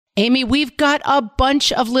Amy, we've got a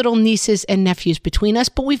bunch of little nieces and nephews between us,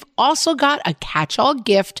 but we've also got a catch-all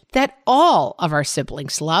gift that all of our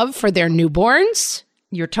siblings love for their newborns.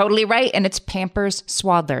 You're totally right, and it's Pampers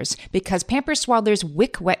Swaddlers, because Pampers Swaddlers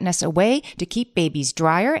wick wetness away to keep babies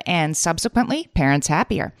drier and subsequently parents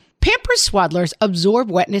happier. Pampers Swaddlers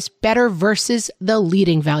absorb wetness better versus the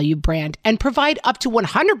leading value brand and provide up to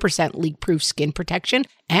 100% leak-proof skin protection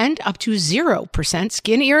and up to 0%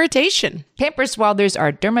 skin irritation. Pampers Swaddlers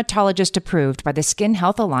are dermatologist approved by the Skin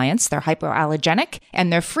Health Alliance. They're hypoallergenic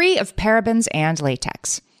and they're free of parabens and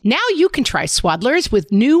latex. Now you can try Swaddlers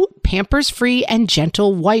with new Pampers-free and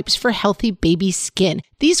gentle wipes for healthy baby skin.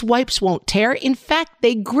 These wipes won't tear. In fact,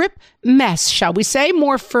 they grip mess, shall we say,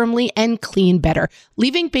 more firmly and clean better,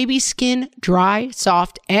 leaving baby skin dry,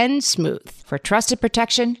 soft, and smooth. For trusted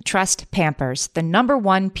protection, trust Pampers, the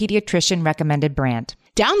 #1 pediatrician recommended brand.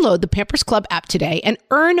 Download the Pampers Club app today and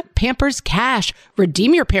earn Pampers Cash.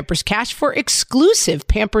 Redeem your Pampers Cash for exclusive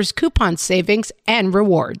Pampers coupon savings and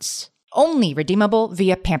rewards. Only redeemable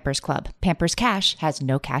via Pampers Club. Pampers Cash has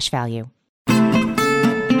no cash value.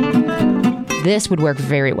 This would work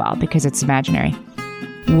very well because it's imaginary.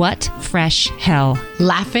 What fresh hell?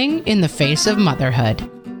 Laughing in the face of motherhood.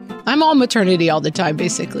 I'm all maternity all the time,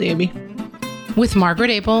 basically, Amy. With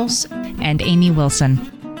Margaret Abels and Amy Wilson.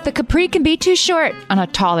 The capri can be too short on a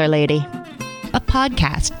taller lady. A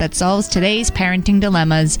podcast that solves today's parenting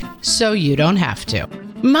dilemmas so you don't have to.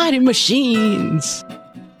 Mighty Machines.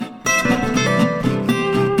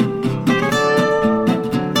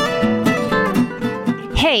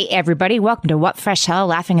 Hey, everybody. Welcome to What Fresh Hell,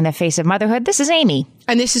 Laughing in the Face of Motherhood. This is Amy.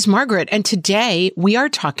 And this is Margaret. And today we are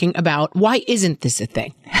talking about why isn't this a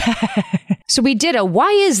thing? So we did a Why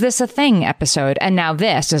Is This a Thing episode, and now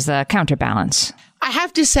this is the counterbalance. I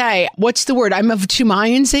have to say, what's the word? I'm of two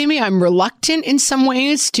minds, Amy. I'm reluctant in some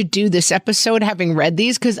ways to do this episode having read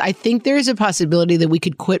these because I think there's a possibility that we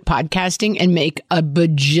could quit podcasting and make a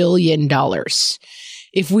bajillion dollars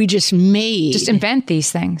if we just invent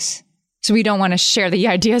these things. So we don't want to share the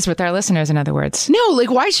ideas with our listeners, in other words. No,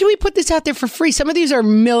 like, why should we put this out there for free? Some of these are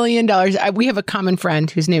 $1 million. We have a common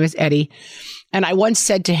friend whose name is Eddie. And I once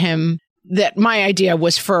said to him that my idea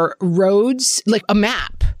was for roads, like a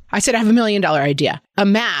map. I said, I have $1 million idea, a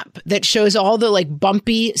map that shows all the like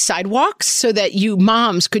bumpy sidewalks so that you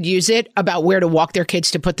moms could use it about where to walk their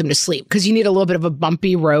kids to put them to sleep. Because you need a little bit of a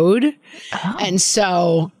bumpy road.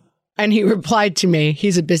 Oh. And he replied to me,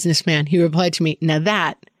 he's a businessman. He replied to me, now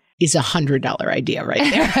that is $100 idea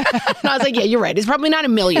right there. And I was like, yeah, you're right. It's probably not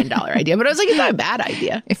 $1 million idea, but I was like, it's not a bad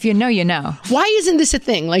idea. If you know, you know. Why isn't this a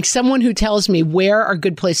thing? Like someone who tells me where are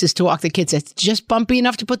good places to walk the kids. It's just bumpy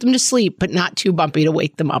enough to put them to sleep, but not too bumpy to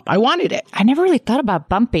wake them up. I wanted it. I never really thought about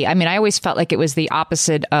bumpy. I mean, I always felt like it was the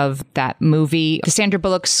opposite of that movie, the Sandra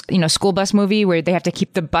Bullock's, school bus movie where they have to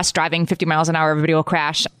keep the bus driving 50 miles an hour, everybody will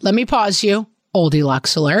crash. Let me pause you. Oldie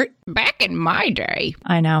Locks alert. Back in my day.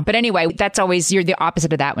 I know. But anyway, that's always, you're the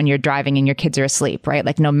opposite of that when you're driving and your kids are asleep, right?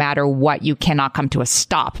 Like no matter what, you cannot come to a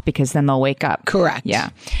stop because then they'll wake up. Correct. Yeah.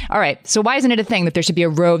 All right. So why isn't it a thing that there should be a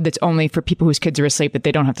road that's only for people whose kids are asleep that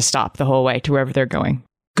they don't have to stop the whole way to wherever they're going?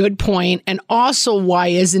 Good point. And also, why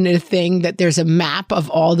isn't it a thing that there's a map of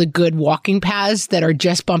all the good walking paths that are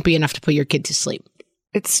just bumpy enough to put your kid to sleep?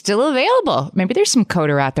 It's still available. Maybe there's some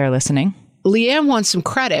coder out there listening. Leanne wants some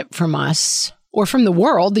credit from us. Or from the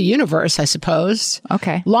world, the universe, I suppose.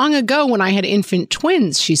 Okay. Long ago when I had infant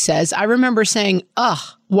twins, she says, I remember saying,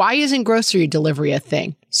 why isn't grocery delivery a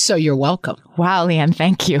thing? So you're welcome. Wow, Leanne,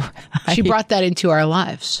 thank you. She brought that into our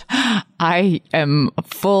lives. I am a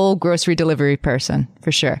full grocery delivery person,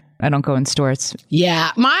 for sure. I don't go in stores.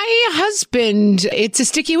 Yeah. My husband, it's a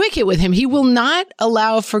sticky wicket with him. He will not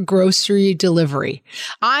allow for grocery delivery.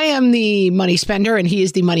 I am the money spender and he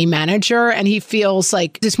is the money manager, and he feels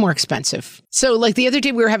like it's more expensive. So like the other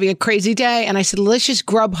day we were having a crazy day and I said, let's just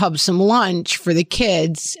Grubhub some lunch for the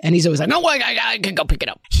kids. And he's always like, no, I can go pick it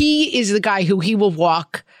up. He is the guy who he will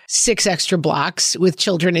walk 6 extra blocks with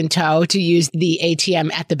children in tow to use the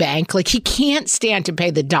ATM at the bank. Like he can't stand to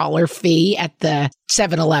pay the $1 fee at the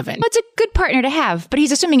 7-Eleven. Well, it's a good partner to have, but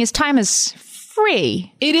he's assuming his time is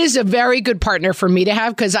free. It is a very good partner for me to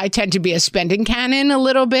have because I tend to be a spending cannon a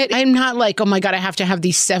little bit. I'm not like, oh my God, I have to have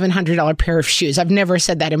these $700 pair of shoes. I've never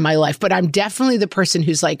said that in my life, but I'm definitely the person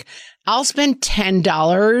who's like, I'll spend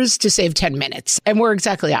 $10 to save 10 minutes. And we're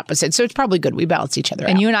exactly opposite. So it's probably good. We balance each other out.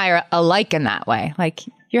 And you and I are alike in that way. Like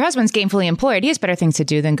your husband's gainfully employed. He has better things to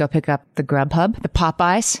do than go pick up the Grubhub, the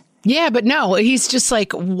Popeyes. Yeah, but no, he's just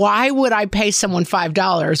like, why would I pay someone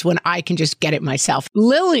 $5 when I can just get it myself?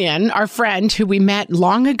 Lillian, our friend who we met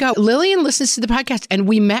long ago, Lillian listens to the podcast, and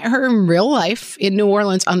we met her in real life in New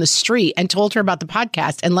Orleans on the street and told her about the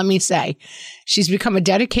podcast. And let me say, she's become a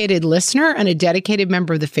dedicated listener and a dedicated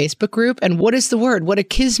member of the Facebook group. And what is the word? What a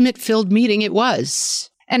kismet-filled meeting it was.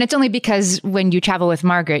 And it's only because when you travel with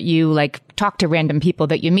Margaret, you like talk to random people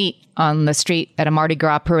that you meet on the street at a Mardi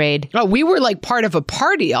Gras parade. Oh, we were like part of a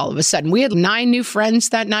party all of a sudden. We had 9 new friends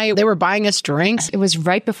that night. They were buying us drinks. It was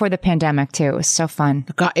right before the pandemic, too. It was so fun.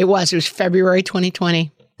 God, it was February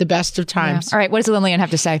 2020, the best of times. Yeah. All right. What does Lillian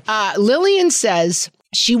have to say? Lillian says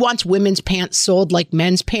she wants women's pants sold like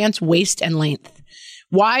men's pants, waist and length.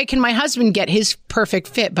 Why can my husband get his perfect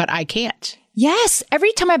fit, but I can't? Yes.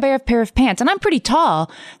 Every time I buy a pair of pants, and I'm pretty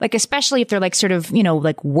tall, like especially if they're like sort of,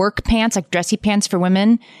 like work pants, like dressy pants for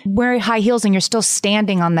women, wear high heels and you're still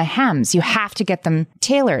standing on the hems. You have to get them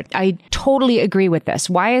tailored. I totally agree with this.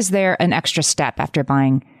 Why is there an extra step after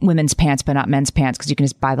buying women's pants, but not men's pants? Because you can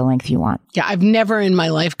just buy the length you want. Yeah, I've never in my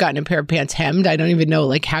life gotten a pair of pants hemmed. I don't even know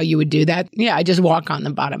like how you would do that. Yeah, I just walk on the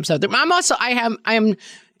bottom. So I am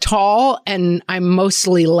tall and I'm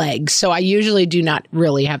mostly legs. So I usually do not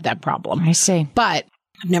really have that problem. I see. But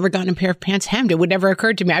I've never gotten a pair of pants hemmed. It would never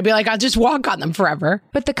occur to me. I'd be like, I'll just walk on them forever.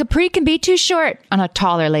 But the capri can be too short on a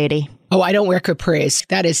taller lady. Oh, I don't wear capris.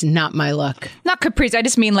 That is not my look. Not capris. I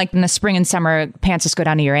just mean like in the spring and summer, pants just go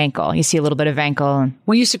down to your ankle. You see a little bit of ankle.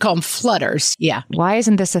 We used to call them flutters. Yeah. Why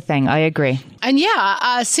isn't this a thing? I agree. And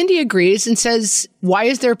yeah, Cindy agrees and says, why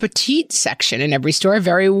is there a petite section in every store?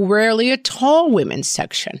 Very rarely a tall women's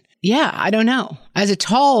section. Yeah, I don't know. As a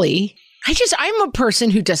tallie, I'm a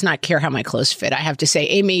person who does not care how my clothes fit. I have to say,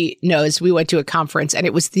 Amy knows we went to a conference and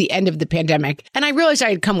it was the end of the pandemic. And I realized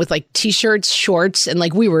I had come with like t-shirts, shorts, and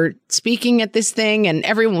like we were speaking at this thing and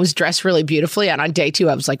everyone was dressed really beautifully. And on day 2,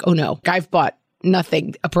 I was like, oh no, I've bought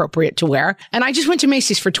nothing appropriate to wear. And I just went to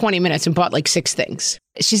Macy's for 20 minutes and bought like 6 things.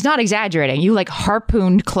 She's not exaggerating. You like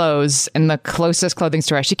harpooned clothes in the closest clothing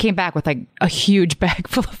store. She came back with like a huge bag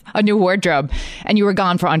full of a new wardrobe and you were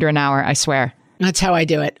gone for under an hour, I swear. That's how I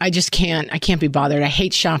do it. I can't be bothered. I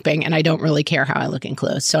hate shopping and I don't really care how I look in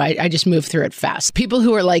clothes. So I just move through it fast. People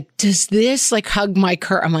who are like, does this like hug my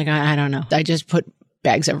curve? I'm like, I don't know. I just put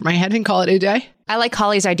bags over my head and call it a day. I like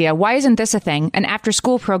Holly's idea. Why isn't this a thing? An after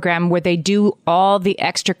school program where they do all the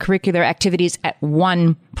extracurricular activities at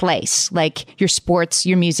one place, like your sports,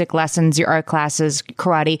 your music lessons, your art classes,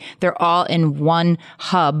 karate. They're all in one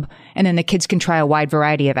hub. And then the kids can try a wide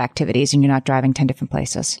variety of activities and you're not driving 10 different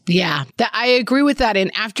places. Yeah, I agree with that.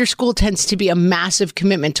 And after school tends to be a massive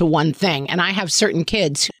commitment to one thing. And I have certain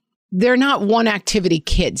kids, they're not one activity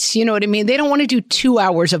kids. You know what I mean? They don't want to do 2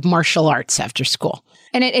 hours of martial arts after school.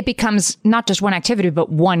 And it becomes not just one activity, but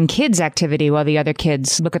one kid's activity while the other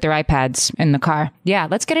kids look at their iPads in the car. Yeah,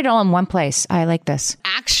 let's get it all in one place. I like this.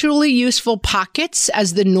 Actually useful pockets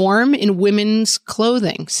as the norm in women's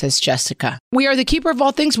clothing, says Jessica. We are the keeper of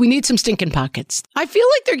all things. We need some stinking pockets. I feel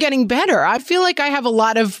like they're getting better. I feel like I have a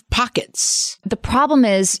lot of pockets. The problem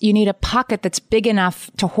is you need a pocket that's big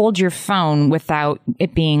enough to hold your phone without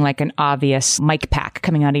it being like an obvious mic pack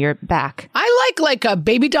coming out of your back. I like a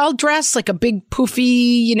baby doll dress, like a big poofy,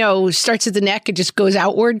 starts at the neck and just goes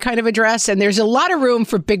outward kind of a dress. And there's a lot of room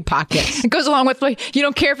for big pockets. It goes along with like, you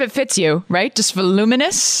don't care if it fits you, right? Just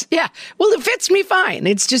voluminous. Yeah. Well, it fits me fine.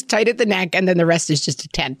 It's just tight at the neck and then the rest is just a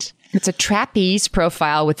tent. It's a trapeze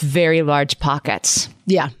profile with very large pockets.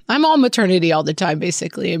 Yeah. I'm all maternity all the time,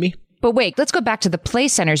 basically, Amy. But wait, let's go back to the play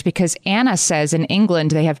centers because Anna says in England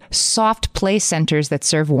they have soft play centers that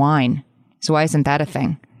serve wine. So why isn't that a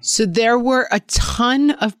thing? So there were a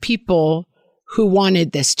ton of people who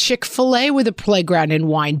wanted this. Chick-fil-A with a playground and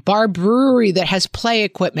wine, bar brewery that has play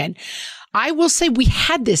equipment. I will say we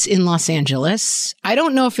had this in Los Angeles. I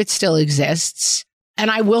don't know if it still exists. And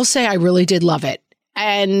I will say I really did love it.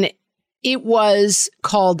 And it was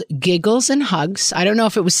called Giggles and Hugs. I don't know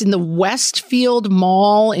if it was in the Westfield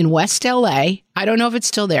Mall in West LA. I don't know if it's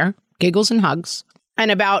still there. Giggles and Hugs. And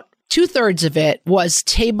about 2/3 of it was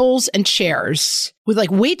tables and chairs with like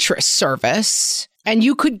waitress service. And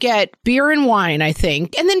you could get beer and wine, I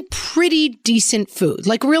think, and then pretty decent food,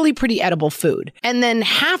 like really pretty edible food. And then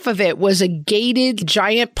half of it was a gated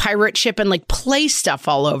giant pirate ship and like play stuff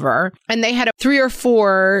all over. And they had 3 or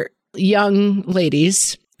 4 young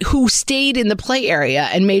ladies who stayed in the play area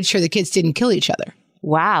and made sure the kids didn't kill each other.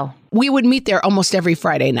 Wow. We would meet there almost every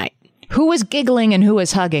Friday night. Who was giggling and who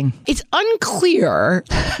was hugging? It's unclear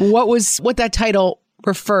what that title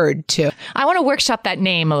referred to. I want to workshop that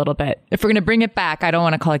name a little bit. If we're going to bring it back, I don't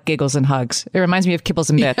want to call it Giggles and Hugs. It reminds me of Kibbles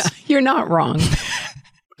and Bits. Yeah, you're not wrong.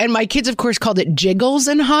 And my kids, of course, called it Jiggles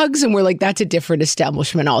and Hugs. And we're like, that's a different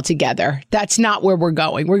establishment altogether. That's not where we're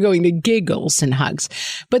going. We're going to Giggles and Hugs.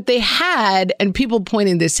 But they had, and people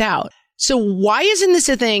pointed this out. So why isn't this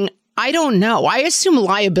a thing? I don't know. I assume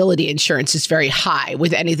liability insurance is very high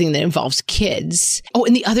with anything that involves kids. Oh,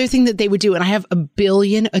 and the other thing that they would do, and I have a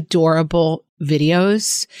billion adorable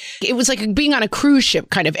videos. It was like being on a cruise ship,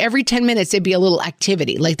 kind of. Every 10 minutes, there'd be a little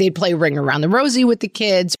activity. Like they'd play Ring Around the Rosie with the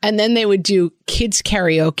kids. And then they would do kids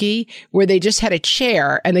karaoke where they just had a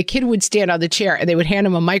chair and the kid would stand on the chair and they would hand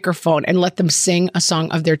them a microphone and let them sing a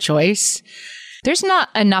song of their choice. There's not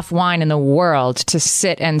enough wine in the world to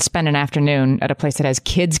sit and spend an afternoon at a place that has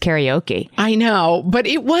kids karaoke. I know, but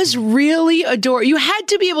it was really adorable. You had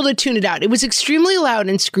to be able to tune it out. It was extremely loud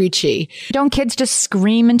and screechy. Don't kids just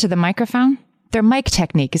scream into the microphone? Their mic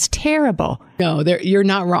technique is terrible. No, you're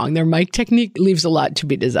not wrong. Their mic technique leaves a lot to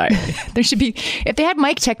be desired. There should be, if they had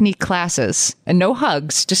mic technique classes and no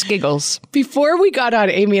hugs, just giggles. Before we got on,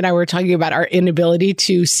 Amy and I were talking about our inability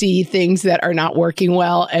to see things that are not working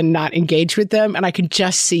well and not engage with them. And I can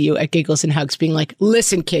just see you at Giggles and Hugs being like,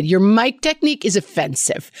 listen, kid, your mic technique is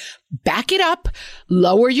offensive. Back it up,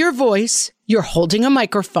 lower your voice. You're holding a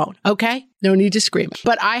microphone, okay? No need to scream.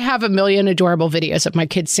 But I have a million adorable videos of my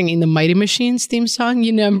kids singing the Mighty Machines theme song.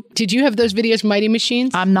 You know, did you have those videos, Mighty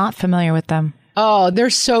Machines? I'm not familiar with them. Oh, they're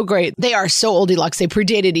so great. They are so oldie deluxe. They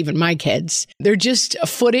predated even my kids. They're just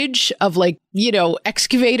footage of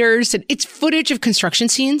excavators. And it's footage of construction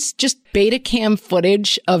scenes, just beta cam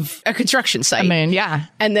footage of a construction site. I mean, yeah.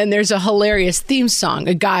 And then there's a hilarious theme song.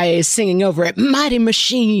 A guy is singing over it, Mighty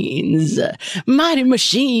Machines, Mighty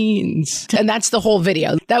Machines. And that's the whole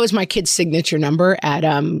video. That was my kid's signature number at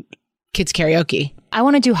kids karaoke. I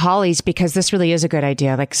want to do Holly's because this really is a good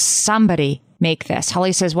idea. Like somebody make this.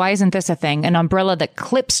 Holly says, why isn't this a thing? An umbrella that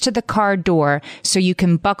clips to the car door so you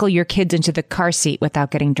can buckle your kids into the car seat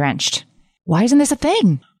without getting drenched. Why isn't this a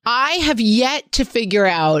thing? I have yet to figure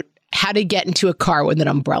out how to get into a car with an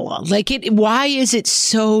umbrella. Why is it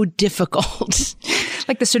so difficult?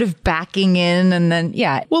 Like the sort of backing in and then,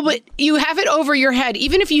 yeah. Well, but you have it over your head,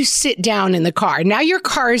 even if you sit down in the car. Now your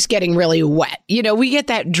car is getting really wet. You know, we get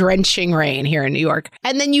that drenching rain here in New York.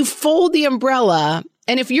 And then you fold the umbrella.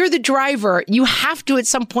 And if you're the driver, you have to at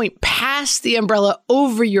some point pass the umbrella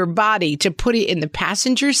over your body to put it in the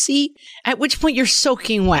passenger seat, at which point you're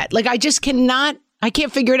soaking wet. Like I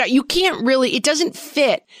can't figure it out. You can't really, it doesn't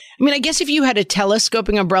fit. I mean, I guess if you had a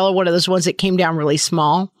telescoping umbrella, one of those ones that came down really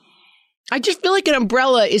small, I just feel like an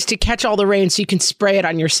umbrella is to catch all the rain so you can spray it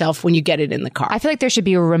on yourself when you get it in the car. I feel like there should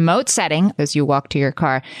be a remote setting as you walk to your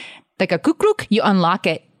car, like a kuk-ruk, you unlock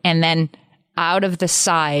it and then out of the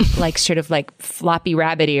side, like sort of like floppy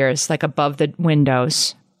rabbit ears, like above the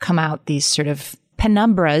windows, come out these sort of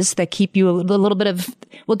penumbras that keep you a little bit of,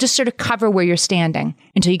 will just sort of cover where you're standing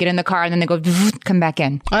until you get in the car and then they go, come back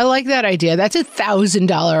in. I like that idea. That's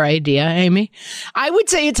 $1,000 idea, Amy. I would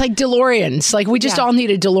say it's like DeLoreans. Like we just all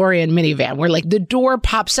need a DeLorean minivan where like the door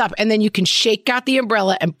pops up and then you can shake out the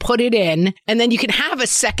umbrella and put it in. And then you can have a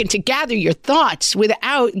second to gather your thoughts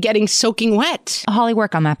without getting soaking wet. Holly,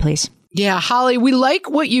 work on that, please. Yeah, Holly, we like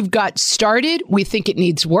what you've got started. We think it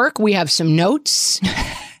needs work. We have some notes.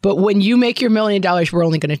 But when you make your $1 million, we're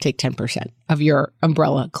only going to take 10% of your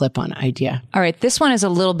umbrella clip-on idea. All right. This one is a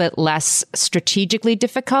little bit less strategically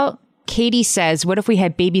difficult. Katie says, what if we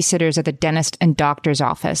had babysitters at the dentist and doctor's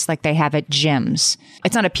office like they have at gyms?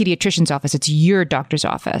 It's not a pediatrician's office. It's your doctor's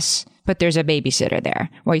office. But there's a babysitter there.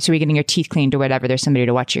 So you're getting your teeth cleaned or whatever. There's somebody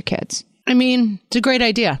to watch your kids. I mean, it's a great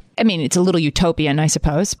idea. I mean, it's a little utopian, I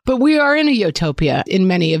suppose. But we are in a utopia in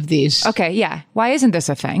many of these. Okay, yeah. Why isn't this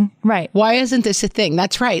a thing? Right. Why isn't this a thing?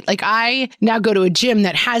 That's right. Like I now go to a gym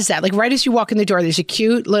that has that. Like right as you walk in the door, there's a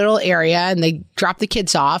cute little area and they drop the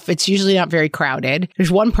kids off. It's usually not very crowded.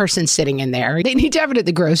 There's one person sitting in there. They need to have it at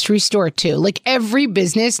the grocery store too. Like every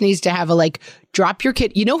business needs to have a drop your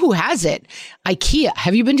kid. You know who has it? IKEA.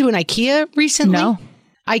 Have you been to an IKEA recently? No.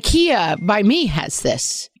 IKEA by me has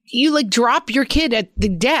this. You drop your kid at the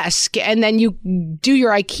desk and then you do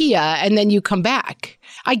your IKEA and then you come back.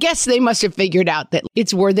 I guess they must have figured out that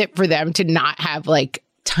it's worth it for them to not have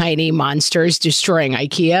tiny monsters destroying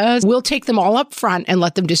IKEA. We'll take them all up front and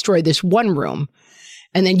let them destroy this one room.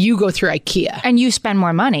 And then you go through IKEA. And you spend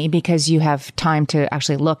more money because you have time to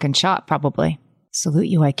actually look and shop, probably. Salute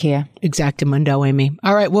you, IKEA. Exactamundo, Amy.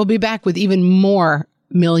 All right, we'll be back with even more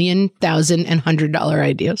 $1,000,000, $1,000, and $100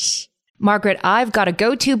 ideas. Margaret, I've got a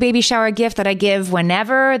go-to baby shower gift that I give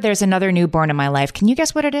whenever there's another newborn in my life. Can you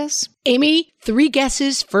guess what it is? Amy, 3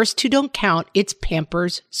 guesses. First 2 don't count. It's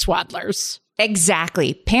Pampers Swaddlers.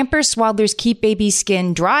 Exactly. Pampers Swaddlers keep baby's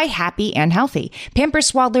skin dry, happy, and healthy.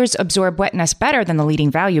 Pampers Swaddlers absorb wetness better than the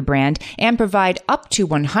leading value brand and provide up to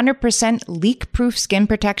 100% leak-proof skin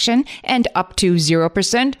protection and up to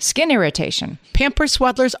 0% skin irritation. Pampers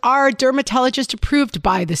Swaddlers are dermatologist approved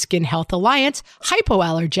by the Skin Health Alliance,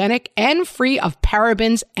 hypoallergenic, and free of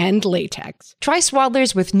parabens and latex. Try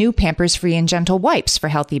Swaddlers with new Pampers Free and Gentle wipes for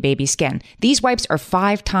healthy baby skin. These wipes are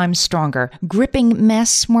 5 times stronger, gripping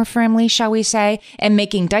mess more firmly, shall we say, and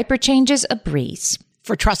making diaper changes a breeze.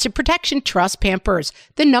 For trusted protection, trust Pampers,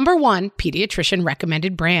 the #1 pediatrician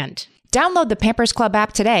recommended brand. Download the Pampers Club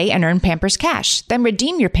app today and earn Pampers Cash. Then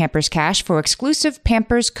redeem your Pampers Cash for exclusive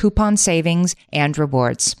Pampers coupon savings and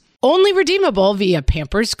rewards. Only redeemable via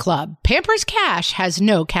Pampers Club. Pampers Cash has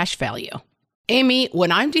no cash value. Amy,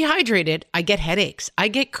 when I'm dehydrated, I get headaches, I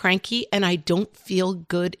get cranky, and I don't feel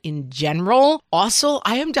good in general. Also,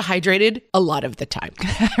 I am dehydrated a lot of the time.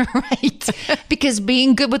 Right. Because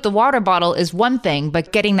being good with the water bottle is one thing,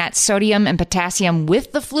 but getting that sodium and potassium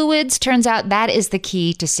with the fluids, turns out that is the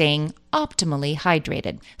key to staying optimally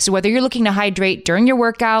hydrated. So whether you're looking to hydrate during your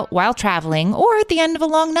workout, while traveling, or at the end of a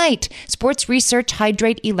long night, Sports Research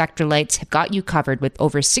Hydrate Electrolytes have got you covered with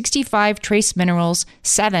over 65 trace minerals,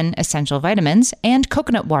 7 essential vitamins, and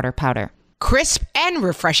coconut water powder. Crisp and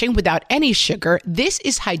refreshing without any sugar, this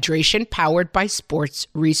is hydration powered by Sports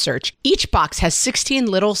Research. Each box has 16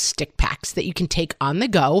 little stick packs that you can take on the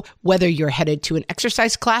go, whether you're headed to an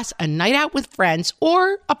exercise class, a night out with friends,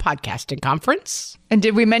 or a podcasting conference. And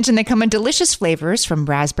did we mention they come in delicious flavors from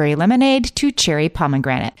raspberry lemonade to cherry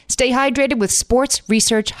pomegranate? Stay hydrated with Sports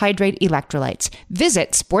Research Hydrate Electrolytes.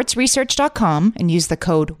 Visit sportsresearch.com and use the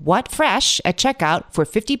code WHATFRESH at checkout for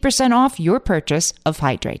 50% off your purchase of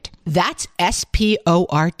Hydrate. That's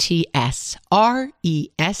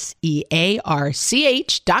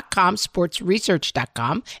SportsResearch.com,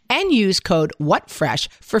 sportsresearch.com, and use code WHATFRESH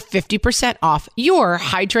for 50% off your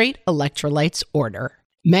Hydrate Electrolytes order.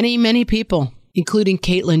 Many people, including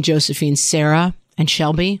Caitlin, Josephine, Sarah, and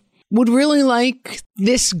Shelby, would really like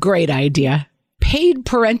this great idea. Paid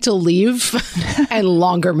parental leave and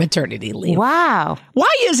longer maternity leave. Wow. Why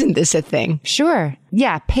isn't this a thing? Sure.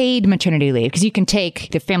 Yeah, paid maternity leave. Because you can take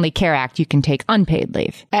the Family Care Act, you can take unpaid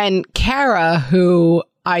leave. And Kara, who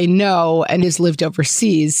I know and has lived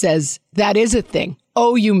overseas, says that is a thing.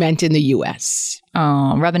 Oh, you meant in the U.S.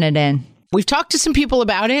 Oh, rubbing it in. We've talked to some people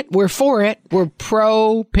about it. We're for it. We're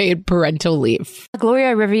pro paid parental leave.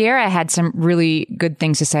 Gloria Riviera had some really good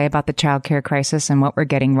things to say about the childcare crisis and what we're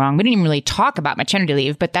getting wrong. We didn't even really talk about maternity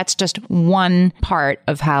leave, but that's just one part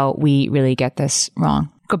of how we really get this wrong.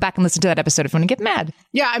 Go back and listen to that episode if you want to get mad.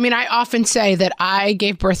 Yeah, I mean, I often say that I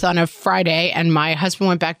gave birth on a Friday and my husband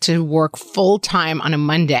went back to work full time on a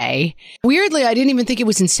Monday. Weirdly, I didn't even think it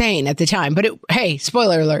was insane at the time, but hey,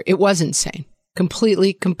 spoiler alert, it was insane.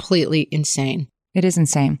 Completely insane. It is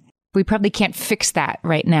insane. We probably can't fix that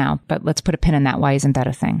right now, but let's put a pin in that. Why isn't that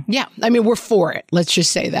a thing? Yeah. I mean, we're for it. Let's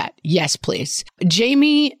just say that. Yes, please.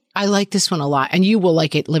 Jamie, I like this one a lot, and you will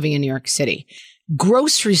like it living in New York City.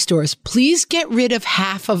 Grocery stores, please get rid of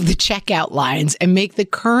half of the checkout lines and make the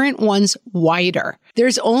current ones wider.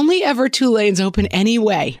 There's only ever 2 lanes open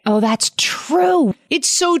anyway. Oh, that's true. It's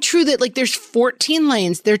so true that there's 14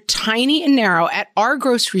 lanes. They're tiny and narrow. At our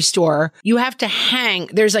grocery store, you have to hang,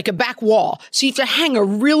 there's a back wall. So you have to hang a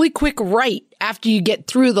really quick right after you get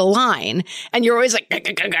through the line. And you're always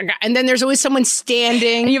and then there's always someone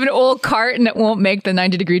standing. And you have an old cart and it won't make the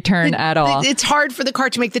 90-degree turn at all. It's hard for the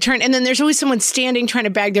cart to make the turn. And then there's always someone standing trying to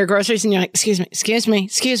bag their groceries. And you're like, excuse me.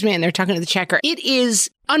 And they're talking to the checker. It is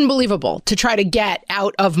unbelievable to try to get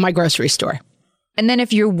out of my grocery store. And then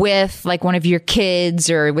if you're with one of your kids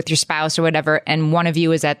or with your spouse or whatever, and one of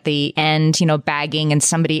you is at the end, bagging and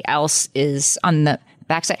somebody else is on the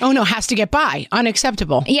backside. Oh no, has to get by.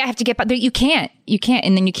 Unacceptable. Yeah, I have to get by. You can't.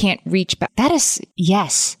 And then you can't reach back. That is,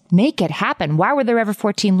 yes, make it happen. Why were there ever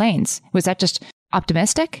 14 lanes? Was that just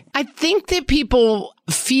optimistic? I think that people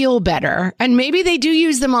feel better, and maybe they do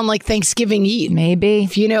use them on Thanksgiving Eve. Maybe.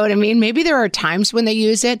 If you know what I mean. Maybe there are times when they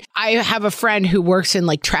use it. I have a friend who works in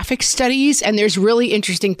traffic studies, and there's really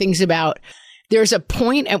interesting things about there's a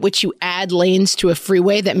point at which you add lanes to a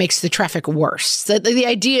freeway that makes the traffic worse. So the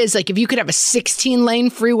idea is if you could have a 16-lane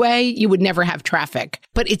freeway, you would never have traffic.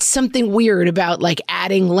 But it's something weird about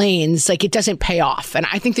adding lanes. It doesn't pay off. And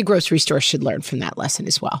I think the grocery store should learn from that lesson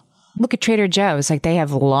as well. Look at Trader Joe's. Like they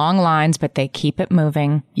have long lines, but they keep it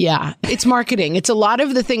moving. Yeah. It's marketing. It's a lot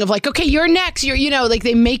of the thing of like, okay, you're next. Like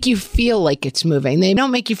they make you feel like it's moving. They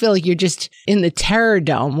don't make you feel like you're just in the terror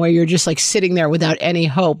dome where you're just like sitting there without any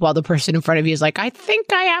hope while the person in front of you is like, I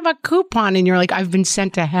think I have a coupon. And you're like, I've been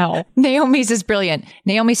sent to hell. Naomi's is brilliant.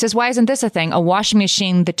 Naomi says, why isn't this a thing? A washing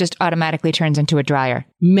machine that just automatically turns into a dryer.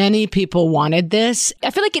 Many people wanted this.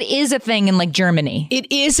 I feel like it is a thing in like Germany.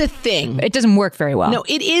 It is a thing. It doesn't work very well. No,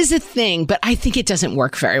 it is a thing, but I think it doesn't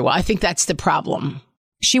work very well. I think that's the problem.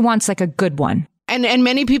 She wants like a good one. And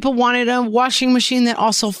many people wanted a washing machine that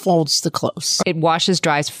also folds the clothes. It washes,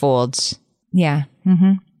 dries, folds. Yeah.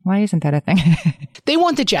 Mm-hmm. Why isn't that a thing? They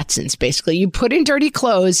want the Jetsons, basically. You put in dirty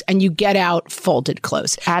clothes and you get out folded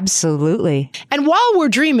clothes. Absolutely. And while we're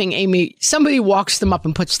dreaming, Amy, somebody walks them up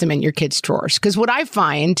and puts them in your kids' drawers. Because what I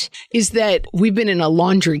find is that we've been in a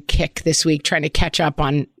laundry kick this week trying to catch up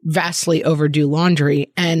on vastly overdue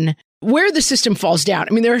laundry. And where the system falls down,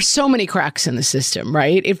 I mean, there are so many cracks in the system,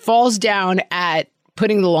 right? It falls down at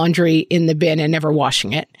putting the laundry in the bin and never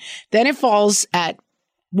washing it. Then it falls at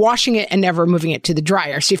washing it and never moving it to the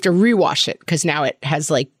dryer. So you have to rewash it because now it has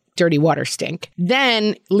like dirty water stink.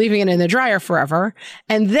 Then leaving it in the dryer forever.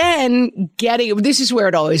 And then this is where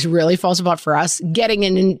it always really falls apart for us, getting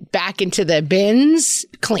it back into the bins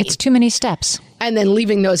clean. It's too many steps. And then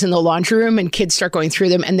leaving those in the laundry room and kids start going through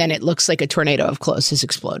them. And then it looks like a tornado of clothes has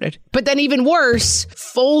exploded. But then even worse,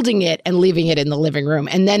 folding it and leaving it in the living room.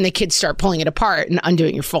 And then the kids start pulling it apart and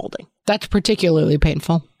undoing your folding. That's particularly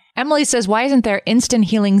painful. Emily says, why isn't there instant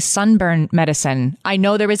healing sunburn medicine? I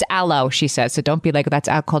know there is aloe, she says. So don't be like, that's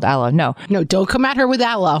called aloe. No, don't come at her with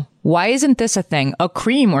aloe. Why isn't this a thing? A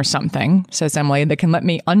cream or something, says Emily, that can let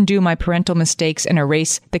me undo my parental mistakes and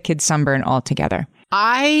erase the kid's sunburn altogether.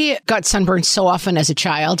 I got sunburned so often as a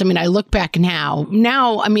child. I mean, I look back now,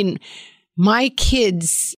 I mean, my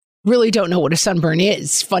kids really don't know what a sunburn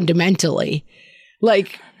is fundamentally.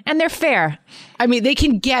 And they're fair. I mean, they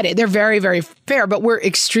can get it. They're very, very fair, but we're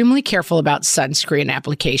extremely careful about sunscreen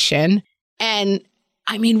application. And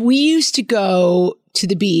I mean, we used to go to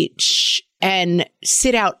the beach and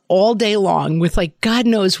sit out all day long with like, God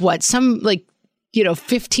knows what, some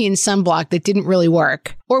 15 sunblock that didn't really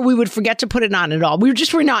work. Or we would forget to put it on at all. We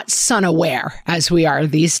were not sun aware as we are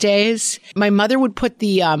these days. My mother would put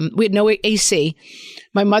we had no AC.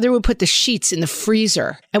 My mother would put the sheets in the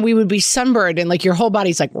freezer and we would be sunburned and like your whole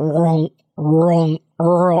body's like, wrong,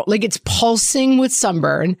 like it's pulsing with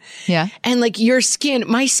sunburn. Yeah. And like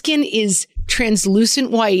my skin is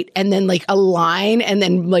translucent white and then like a line and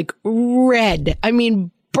then like red. I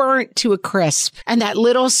mean, burnt to a crisp. And that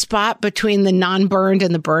little spot between the non-burned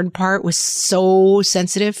and the burned part was so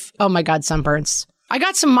sensitive. Oh my God, sunburns. I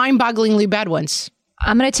got some mind-bogglingly bad ones.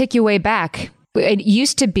 I'm going to take you way back. It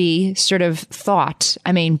used to be sort of thought,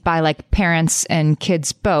 by like parents and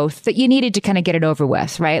kids both, that you needed to kind of get it over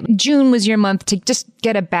with, right? June was your month to just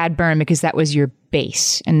get a bad burn because that was your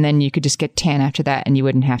base. And then you could just get tan after that and you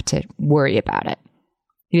wouldn't have to worry about it.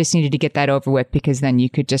 You just needed to get that over with because then you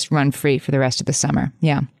could just run free for the rest of the summer.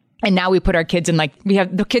 Yeah. And now we put our kids in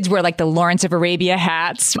the kids wear like the Lawrence of Arabia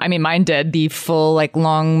hats. I mean, mine did, the full like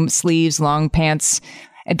long sleeves, long pants.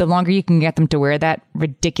 And the longer you can get them to wear that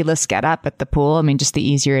ridiculous getup at the pool, just the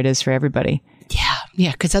easier it is for everybody.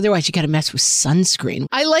 Yeah, because otherwise you got to mess with sunscreen.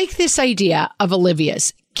 I like this idea of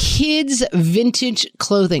Olivia's kids vintage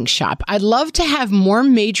clothing shop. I'd love to have more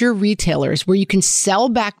major retailers where you can sell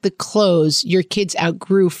back the clothes your kids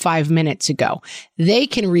outgrew 5 minutes ago. They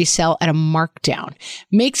can resell at a markdown.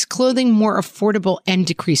 Makes clothing more affordable and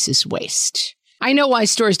decreases waste. I know why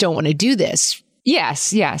stores don't want to do this.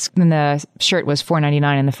 Yes. And the shirt was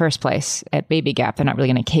 $4.99 in the first place at Baby Gap. They're not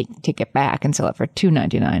really going to take it back and sell it for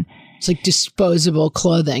 $2.99. It's like disposable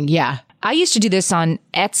clothing. Yeah. I used to do this on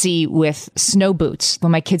Etsy with snow boots.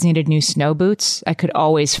 When my kids needed new snow boots, I could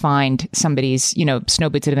always find somebody's, snow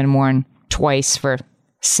boots that had been worn twice for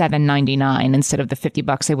 $7.99 instead of the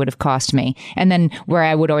 $50 they would have cost me. And then where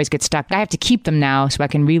I would always get stuck, I have to keep them now so I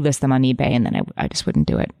can relist them on eBay, and then I just wouldn't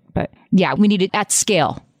do it. But yeah, we need it at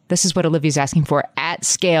scale. This is what Olivia's asking for. At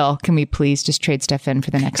scale, can we please just trade stuff in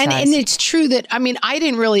for the next size? And it's true that, I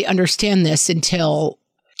didn't really understand this until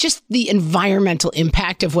just the environmental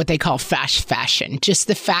impact of what they call fast fashion. Just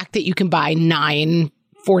the fact that you can buy 9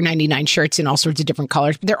 $4.99 shirts in all sorts of different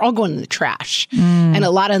colors, but they're all going in the trash. And a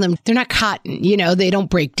lot of them, they're not cotton, they don't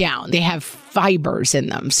break down. They have fibers in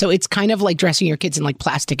them. So it's kind of like dressing your kids in like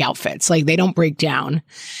plastic outfits. Like they don't break down.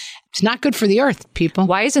 It's not good for the earth, people.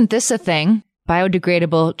 Why isn't this a thing?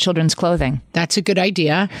 Biodegradable children's clothing. That's a good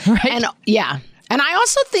idea. Right? And yeah. And I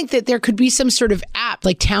also think that there could be some sort of app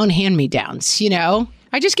like Town Hand-Me-Downs,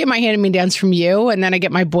 I just get my hand-me-downs from you, and then I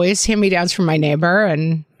get my boys' hand-me-downs from my neighbor,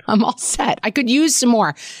 and I'm all set. I could use some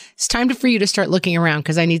more. It's time for you to start looking around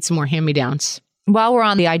because I need some more hand-me-downs. While we're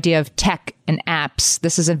on the idea of tech and apps,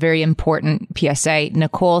 this is a very important PSA.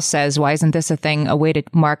 Nicole says, why isn't this a thing? A way to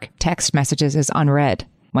mark text messages as unread.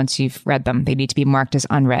 Once you've read them, they need to be marked as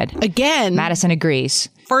unread. Again, Madison agrees.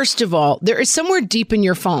 First of all, there is somewhere deep in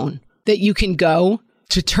your phone that you can go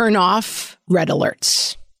to turn off red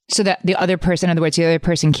alerts. So that the other person, in other words, the other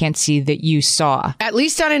person can't see that you saw. At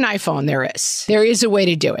least on an iPhone, there is. There is a way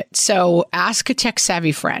to do it. So ask a tech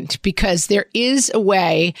savvy friend because there is a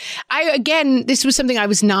way. This was something I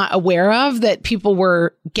was not aware of, that people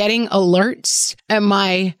were getting alerts. And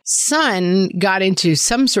my son got into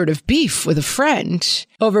some sort of beef with a friend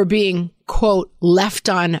over being, quote, left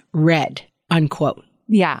on red, unquote.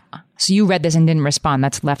 Yeah. So you read this and didn't respond.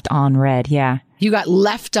 That's left on red. Yeah. You got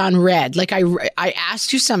left on red. Like I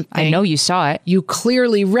asked you something. I know you saw it. You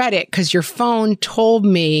clearly read it because your phone told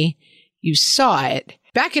me you saw it.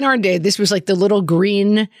 Back in our day, this was like the little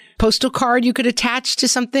green postal card you could attach to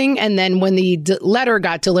something. And then when the letter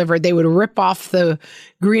got delivered, they would rip off the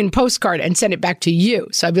green postcard and send it back to you.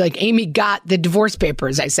 So I'd be like, Amy got the divorce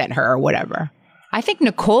papers I sent her or whatever. I think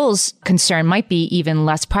Nicole's concern might be even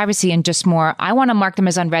less privacy and just more, I want to mark them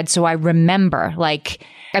as unread so I remember. Like,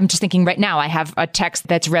 I'm just thinking right now, I have a text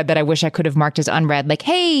that's read that I wish I could have marked as unread. Like,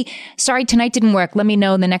 hey, sorry, tonight didn't work. Let me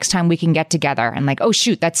know the next time we can get together. And like, oh,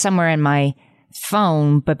 shoot, that's somewhere in my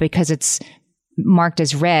phone. But because it's marked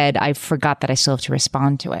as read, I forgot that I still have to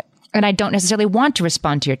respond to it. And I don't necessarily want to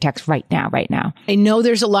respond to your text right now. I know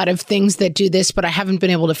there's a lot of things that do this, but I haven't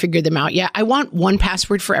been able to figure them out yet. I want one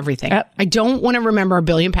password for everything. I don't want to remember a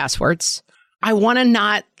billion passwords. I want to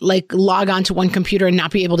not like log on to one computer and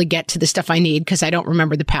not be able to get to the stuff I need because I don't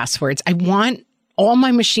remember the passwords. I want all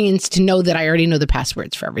my machines to know that I already know the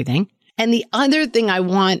passwords for everything. And the other thing I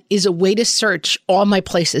want is a way to search all my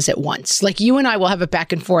places at once. Like you and I will have a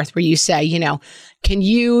back and forth where you say, can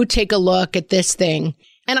you take a look at this thing?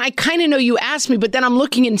 And I kind of know you asked me, but then I'm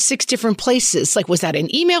looking in 6 different places. Like, was that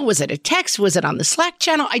an email? Was it a text? Was it on the Slack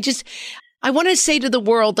channel? I want to say to the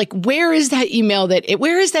world, like, where is that email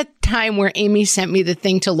where is that time where Amy sent me the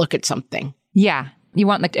thing to look at something? Yeah. You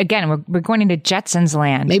want, like, again, we're going into Jetsons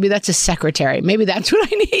land. Maybe that's a secretary. Maybe that's what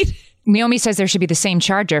I need. Naomi says there should be the same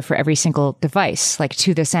charger for every single device, like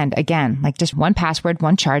to this end. Again, like just one password,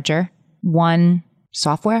 one charger, one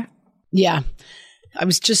software. Yeah. I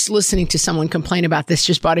was just listening to someone complain about this,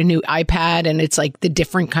 just bought a new iPad and it's like the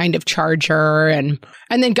different kind of charger. And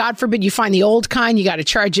then God forbid you find the old kind, you got to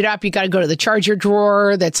charge it up. You got to go to the charger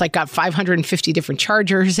drawer that's like got 550 different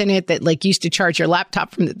chargers in it that like used to charge your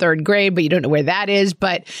laptop from the 3rd grade, but you don't know where that is.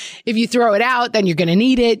 But if you throw it out, then you're going to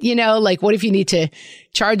need it. Like what if you need to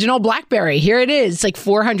charge an old BlackBerry? Here it is, like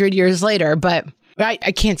 400 years later. But I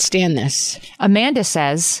can't stand this. Amanda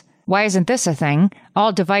says, why isn't this a thing?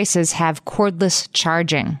 All devices have cordless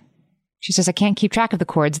charging. She says, I can't keep track of the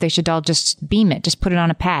cords. They should all just beam it, just put it on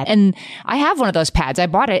a pad. And I have one of those pads. I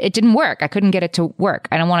bought it. It didn't work. I couldn't get it to work.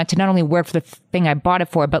 I don't want it to not only work for the thing I bought it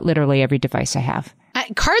for, but literally every device I have.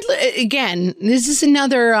 Again, this is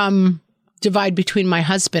another divide between my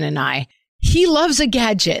husband and I. He loves a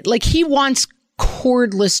gadget. Like he wants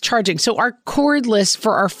cordless charging. So our cordless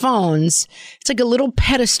for our phones, it's like a little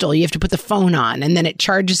pedestal you have to put the phone on and then it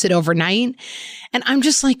charges it overnight. And I'm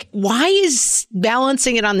just like, why is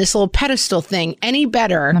balancing it on this little pedestal thing any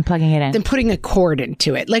better than plugging it in, than putting a cord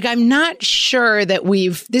into it? Like, I'm not sure that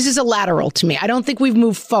this is a lateral to me. I don't think we've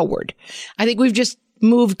moved forward. I think we've just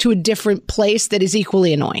moved to a different place that is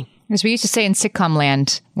equally annoying. As we used to say in sitcom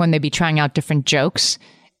land, when they'd be trying out different jokes,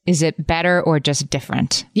 is it better or just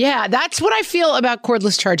different? Yeah, that's what I feel about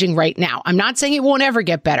cordless charging right now. I'm not saying it won't ever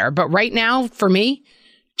get better, but right now, for me,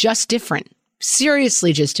 just different.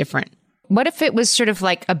 Seriously, just different. What if it was sort of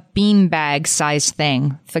like a beanbag sized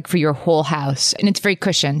thing, like for your whole house, and it's very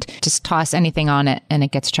cushioned? Just toss anything on it and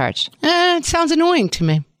it gets charged. It sounds annoying to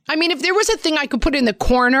me. I mean, if there was a thing I could put in the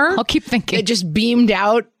corner, I'll keep thinking, that just beamed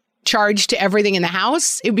out charge to everything in the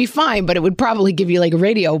house, it'd be fine, but it would probably give you like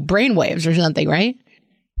radio brainwaves or something, right?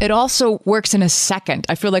 It also works in a second.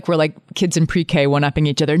 I feel like we're like kids in pre-K one-upping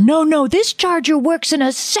each other. No, this charger works in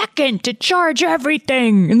a second to charge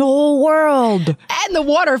everything in the whole world. And the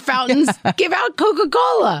water fountains give out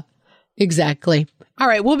Coca-Cola. Exactly. All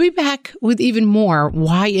right, we'll be back with even more.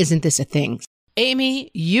 Why isn't this a thing? Amy,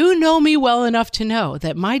 you know me well enough to know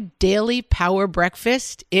that my daily power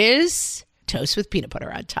breakfast is toast with peanut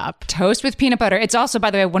butter on top. Toast with peanut butter. It's also,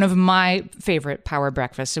 by the way, one of my favorite power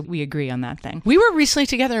breakfasts. So we agree on that thing. We were recently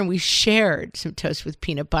together and we shared some toast with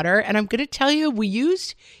peanut butter. And I'm going to tell you, we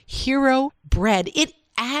used Hero bread. It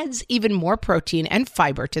adds even more protein and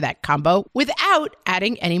fiber to that combo without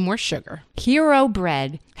adding any more sugar. Hero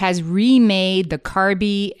Bread has remade the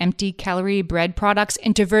carby, empty-calorie bread products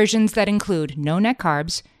into versions that include no net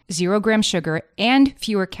carbs, 0 gram sugar, and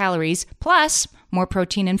fewer calories, plus more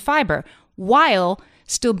protein and fiber, while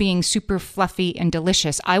still being super fluffy and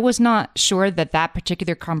delicious. I was not sure that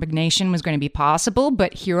particular combination was going to be possible,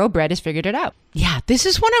 but Hero Bread has figured it out. Yeah, this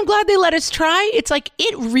is one I'm glad they let us try. It's like,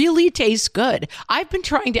 it really tastes good. I've been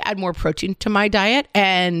trying to add more protein to my diet,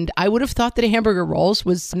 and I would have thought that a hamburger rolls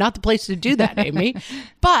was not the place to do that, Amy.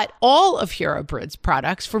 But all of Hero Bread's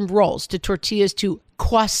products, from rolls to tortillas to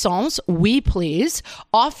croissants, we please,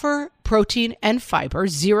 offer protein and fiber,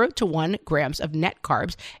 0 to 1 grams of net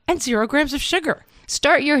carbs, and 0 grams of sugar.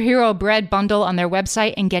 Start your Hero Bread bundle on their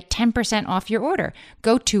website and get 10% off your order.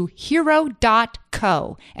 Go to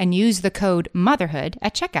hero.co and use the code motherhood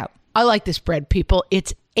at checkout. I like this bread, people.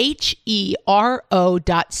 It's HERO.co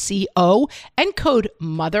and code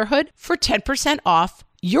motherhood for 10% off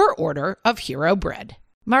your order of Hero Bread.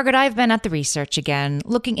 Margaret, I've been at the research again,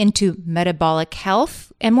 looking into metabolic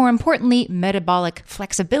health and, more importantly, metabolic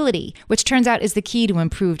flexibility, which turns out is the key to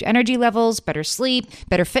improved energy levels, better sleep,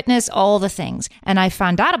 better fitness, all the things. And I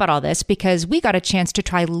found out about all this because we got a chance to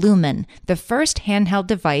try Lumen, the first handheld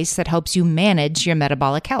device that helps you manage your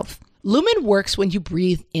metabolic health. Lumen works when you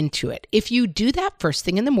breathe into it. If you do that first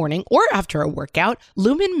thing in the morning or after a workout,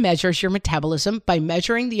 Lumen measures your metabolism by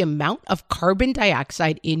measuring the amount of carbon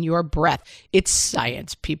dioxide in your breath. It's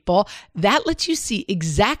science, people. That lets you see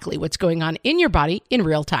exactly what's going on in your body in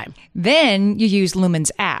real time. Then you use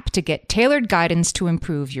Lumen's app to get tailored guidance to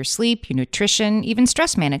improve your sleep, your nutrition, even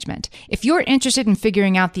stress management. If you're interested in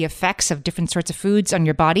figuring out the effects of different sorts of foods on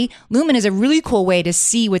your body, Lumen is a really cool way to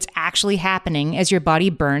see what's actually happening as your body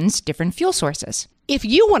burns different fuel sources. If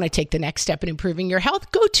you want to take the next step in improving your health,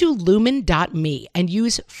 go to lumen.me and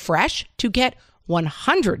use FRESH to get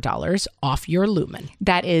 $100 off your Lumen.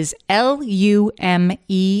 That is LUMEN.ME.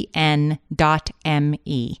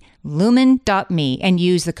 Lumen.me, and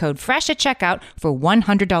use the code FRESH at checkout for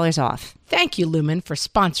 $100 off. Thank you, Lumen, for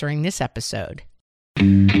sponsoring this episode.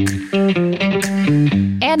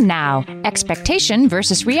 And now, expectation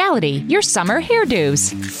versus reality, your summer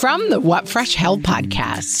hairdos. From the What Fresh Hell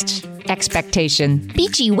podcast. Expectation,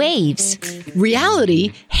 beachy waves.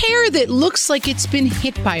 Reality, hair that looks like it's been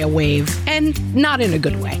hit by a wave, and not in a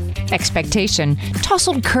good way. Expectation,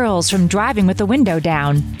 tousled curls from driving with the window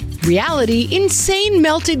down. Reality, insane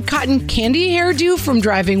melted cotton candy hairdo from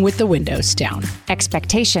driving with the windows down.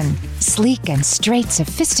 Expectation, sleek and straight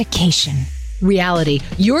sophistication. Reality,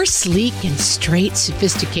 your sleek and straight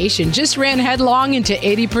sophistication just ran headlong into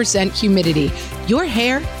 80% humidity. Your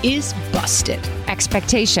hair is busted.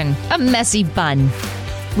 Expectation, a messy bun.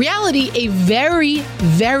 Reality, a very,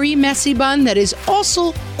 very messy bun that is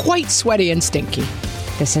also quite sweaty and stinky.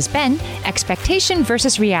 This has been Expectation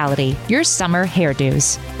versus Reality, your summer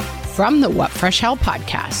hairdos. From the What Fresh Hell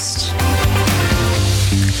podcast.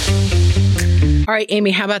 All right,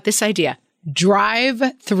 Amy, how about this idea? Drive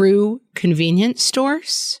through convenience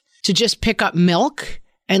stores to just pick up milk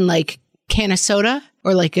and like can of soda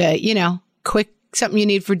or like a, quick something you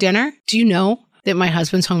need for dinner. Do you know that my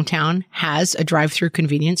husband's hometown has a drive-through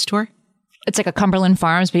convenience store? It's like a Cumberland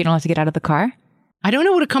Farms, but you don't have to get out of the car. I don't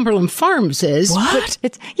know what a Cumberland Farms is. What?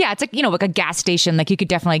 It's like, like a gas station. Like you could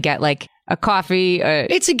definitely get like a coffee.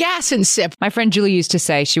 It's a gas and sip. My friend Julie used to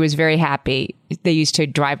say she was very happy. They used to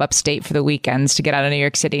drive upstate for the weekends to get out of New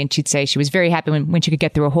York City. And she'd say she was very happy when she could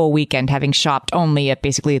get through a whole weekend having shopped only at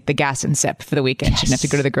basically the gas and sip for the weekend. Yes. She didn't have to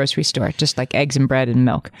go to the grocery store, just like eggs and bread and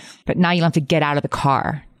milk. But now you'll have to get out of the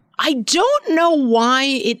car. I don't know why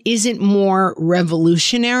it isn't more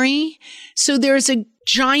revolutionary. So there's a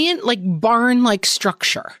giant like barn-like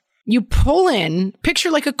structure. You pull in,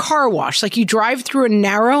 picture like a car wash, like you drive through a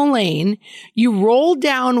narrow lane, you roll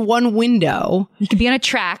down one window. You could be on a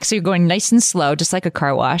track, so you're going nice and slow, just like a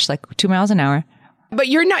car wash, like 2 miles an hour. But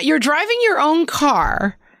you're not, you're driving your own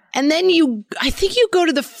car. And then I think you go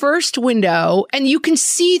to the first window and you can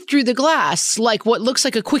see through the glass, like what looks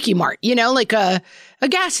like a Quickie Mart, like a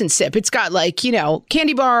gas and sip. It's got like,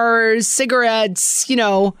 candy bars, cigarettes,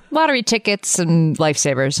 lottery tickets and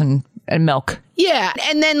lifesavers and milk. Yeah.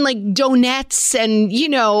 And then like donuts and,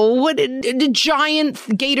 the giant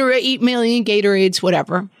Gatorade, 8 million Gatorades,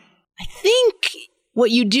 whatever. I think what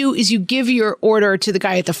you do is you give your order to the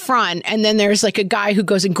guy at the front, and then there's like a guy who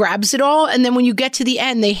goes and grabs it all. And then when you get to the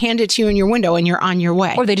end, they hand it to you in your window and you're on your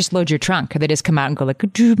way. Or they just load your trunk, or they just come out and go like,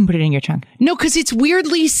 put it in your trunk. No, because it's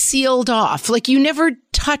weirdly sealed off. Like you never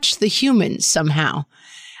touch the humans somehow.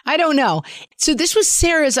 I don't know. So this was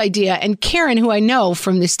Sarah's idea. And Karen, who I know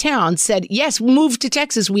from this town, said, yes, move to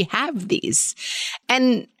Texas. We have these.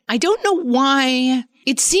 And I don't know why.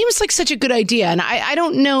 It seems like such a good idea. And I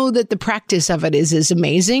don't know that the practice of it is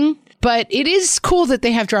amazing. But it is cool that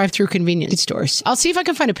they have drive-through convenience stores. I'll see if I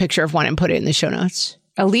can find a picture of one and put it in the show notes.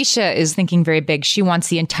 Alicia is thinking very big. She wants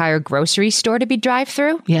the entire grocery store to be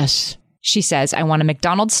drive-through. Yes. She says, I want a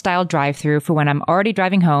McDonald's-style drive-through for when I'm already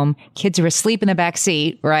driving home. Kids are asleep in the back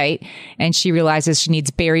seat, right? And she realizes she needs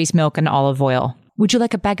berries, milk, and olive oil. Would you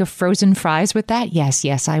like a bag of frozen fries with that?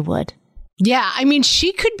 Yes, I would. Yeah, I mean,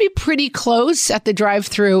 she could be pretty close at the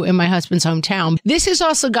drive-through in my husband's hometown. This has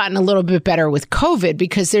also gotten a little bit better with COVID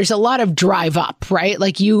because there's a lot of drive up, right?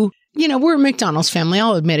 Like we're a McDonald's family.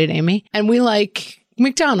 I'll admit it, Amy. And we like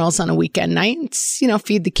McDonald's on a weekend night. It's,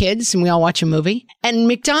 feed the kids and we all watch a movie. And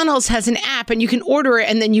McDonald's has an app and you can order it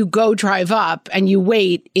and then you go drive up and you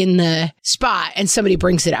wait in the spot and somebody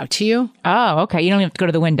brings it out to you. Oh, okay. You don't have to go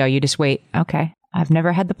to the window. You just wait. Okay. I've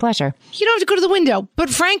never had the pleasure. You don't have to go to the window. But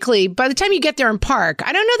frankly, by the time you get there and park,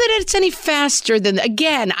 I don't know that it's any faster than,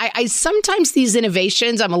 again, I sometimes these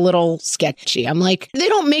innovations, I'm a little sketchy. I'm like, they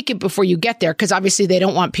don't make it before you get there because obviously they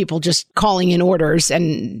don't want people just calling in orders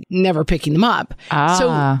and never picking them up.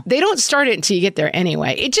 So they don't start it until you get there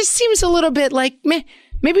anyway. It just seems a little bit like, meh.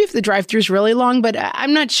 Maybe if the drive-thru is really long, but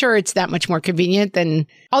I'm not sure it's that much more convenient than,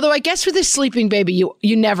 although I guess with a sleeping baby,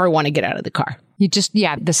 you never want to get out of the car. You just,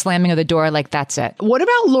 the slamming of the door, like that's it. What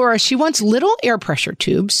about Laura? She wants little air pressure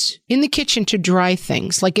tubes in the kitchen to dry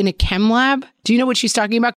things, like in a chem lab. Do you know what she's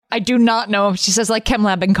talking about? I do not know. She says like chem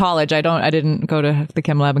lab in college. I didn't go to the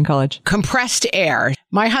chem lab in college. Compressed air.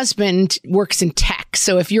 My husband works in tech.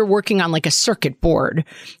 So if you're working on like a circuit board,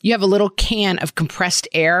 you have a little can of compressed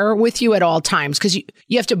air with you at all times because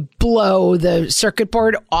you have to blow the circuit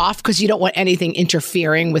board off because you don't want anything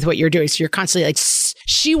interfering with what you're doing. So you're constantly like,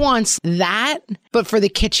 she wants that, but for the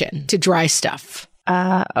kitchen to dry stuff. Okay.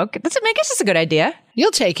 I guess that's a good idea.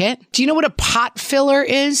 You'll take it. Do you know what a pot filler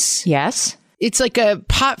is? Yes. It's like a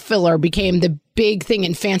pot filler became the big thing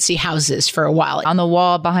in fancy houses for a while. On the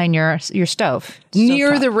wall behind your stove.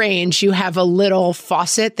 Near the range, you have a little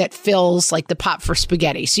faucet that fills like the pot for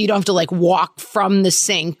spaghetti. So you don't have to like walk from the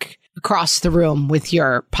sink across the room with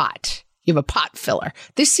your pot. You have a pot filler.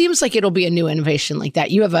 This seems like it'll be a new innovation like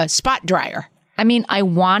that. You have a spot dryer. I mean, I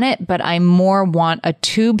want it, but I more want a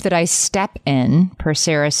tube that I step in, per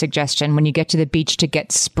Sarah's suggestion, when you get to the beach to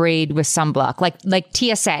get sprayed with sunblock. Like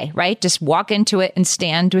TSA, right? Just walk into it and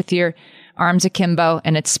stand with your arms akimbo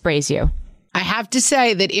and it sprays you. I have to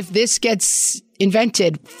say that if this gets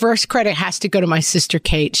invented, first credit has to go to my sister,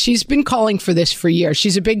 Kate. She's been calling for this for years.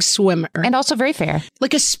 She's a big swimmer. And also very fair.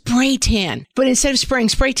 Like a spray tan. But instead of spraying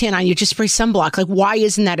spray tan on, you just spray sunblock. Like, why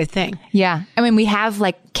isn't that a thing? Yeah. I mean, we have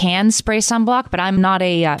like can spray sunblock, but I'm not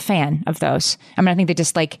a fan of those. I mean, I think they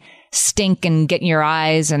just like stink and get in your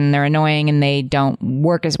eyes and they're annoying and they don't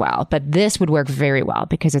work as well. But this would work very well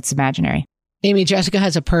because it's imaginary. Amy, Jessica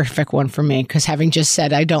has a perfect one for me because having just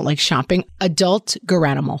said I don't like shopping, adult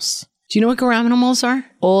garanimals. Do you know what garanimals are?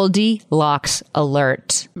 Oldie Locks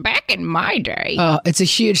Alert. Back in my day. Oh, it's a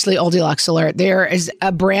hugely Oldie Locks Alert. There is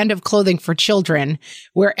a brand of clothing for children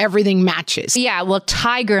where everything matches. Yeah, well,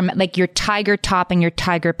 tiger, like your tiger top and your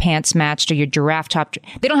tiger pants matched or your giraffe top.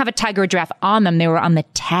 They don't have a tiger or giraffe on them. They were on the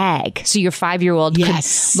tag. So your 5-year-old could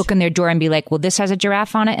look in their door and be like, well, this has a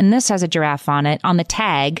giraffe on it and this has a giraffe on it on the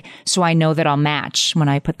tag. So I know that I'll match when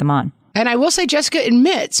I put them on. And I will say Jessica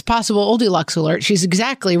admits possible Oldie Locks alert. She's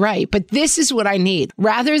exactly right. But this is what I need.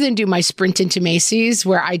 Rather than do my sprint into Macy's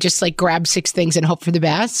where I just like grab 6 things and hope for the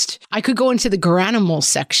best, I could go into the Garanimal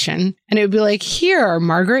section and it would be like, here,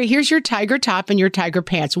 Margaret, here's your tiger top and your tiger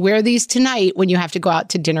pants. Wear these tonight when you have to go out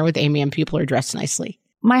to dinner with Amy and people are dressed nicely.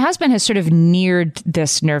 My husband has sort of neared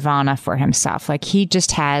this nirvana for himself. Like he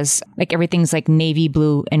just has like everything's like navy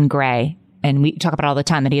blue and gray. And we talk about it all the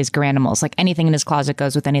time that he has garanimals. Like anything in his closet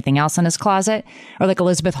goes with anything else in his closet. Or like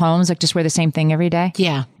Elizabeth Holmes, like just wear the same thing every day.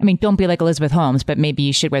 Yeah. I mean, don't be like Elizabeth Holmes, but maybe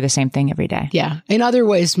you should wear the same thing every day. Yeah. In other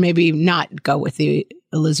ways, maybe not go with the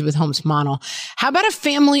Elizabeth Holmes model. How about a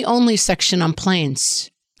family only section on planes?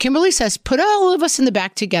 Kimberly says, put all of us in the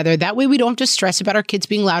back together. That way we don't have to stress about our kids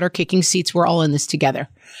being loud or kicking seats. We're all in this together.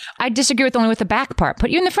 I disagree with only with the back part. Put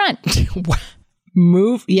you in the front.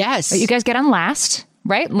 Move. Yes. But you guys get on last.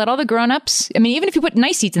 Right? Let all the grown-ups, I mean, even if you put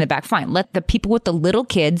nice seats in the back, fine. Let the people with the little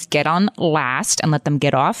kids get on last and let them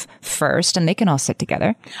get off first and they can all sit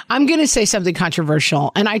together. I'm going to say something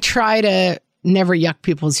controversial and I try to never yuck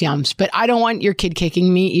people's yums, but I don't want your kid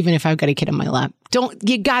kicking me even if I've got a kid in my lap.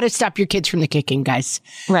 You got to stop your kids from the kicking, guys.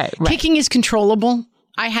 Right. Kicking is controllable.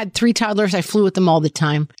 I had 3 toddlers. I flew with them all the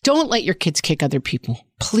time. Don't let your kids kick other people.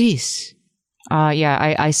 Please.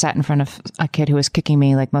 I sat in front of a kid who was kicking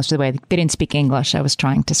me like most of the way. They didn't speak English. I was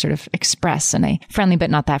trying to sort of express in a friendly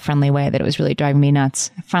but not that friendly way that it was really driving me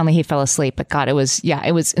nuts. Finally, he fell asleep. But God, it was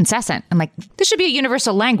incessant. I'm like, this should be a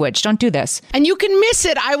universal language. Don't do this. And you can miss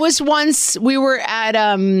it. We were at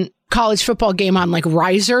college football game on like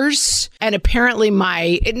risers, and apparently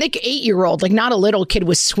my 8-year-old, like not a little kid,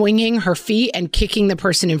 was swinging her feet and kicking the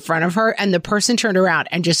person in front of her, and the person turned around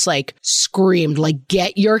and just like screamed like,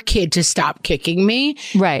 get your kid to stop kicking me.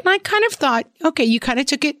 Right. And I kind of thought, okay, you kind of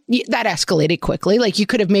took it, that escalated quickly. Like you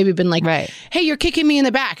could have maybe been like, right, hey, you're kicking me in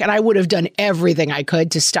the back, and I would have done everything I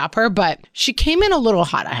could to stop her, but she came in a little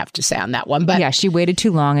hot, I have to say, on that one. But yeah, she waited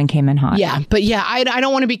too long and came in hot. Yeah, but yeah, I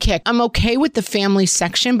don't want to be kicked. I'm okay with the family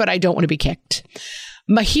section, but I don't want to be kicked.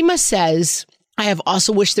 Mahima says, I have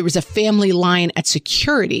also wished there was a family line at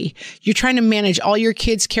security. You're trying to manage all your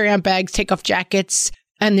kids, carry on bags, take off jackets,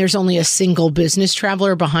 and there's only a single business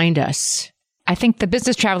traveler behind us. I think the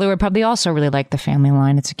business traveler would probably also really like the family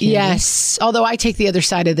line at security. Yes. Although I take the other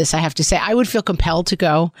side of this, I have to say, I would feel compelled to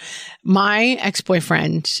go. My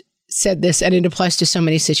ex-boyfriend said this, and it applies to so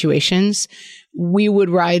many situations. We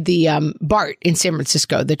would ride the BART in San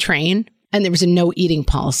Francisco, the train, and there was a no eating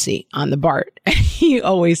policy on the BART. And he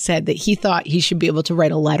always said that he thought he should be able to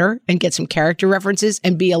write a letter and get some character references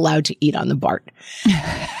and be allowed to eat on the BART.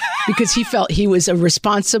 Because he felt he was a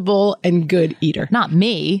responsible and good eater. Not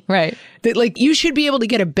me. Right. That like you should be able to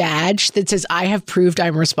get a badge that says, I have proved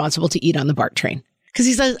I'm responsible to eat on the BART train. Because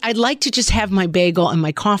he says, I'd like to just have my bagel and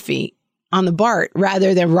my coffee on the BART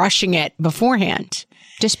rather than rushing it beforehand.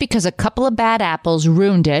 Just because a couple of bad apples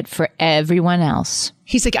ruined it for everyone else.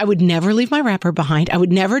 He's like, I would never leave my wrapper behind. I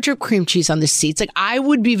would never drip cream cheese on the seats. Like, I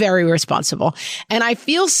would be very responsible. And I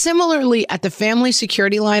feel similarly at the family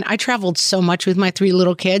security line. I traveled so much with my 3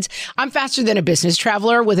 little kids. I'm faster than a business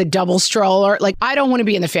traveler with a double stroller. Like, I don't want to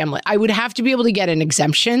be in the family. I would have to be able to get an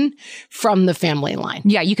exemption from the family line.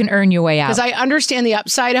 Yeah, you can earn your way out. Because I understand the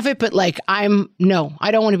upside of it, but like, I don't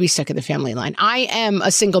want to be stuck in the family line. I am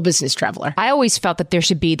a single business traveler. I always felt that there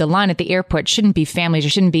should be the line at the airport shouldn't be families.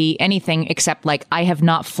 There shouldn't be anything except like, I have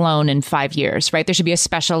not flown in 5 years, right? There should be a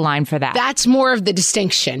special line for that. That's more of the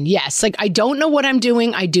distinction. Yes. Like, I don't know what I'm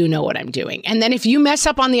doing. I do know what I'm doing. And then if you mess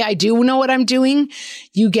up on the I do know what I'm doing,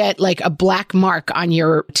 you get like a black mark on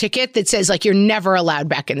your ticket that says like, you're never allowed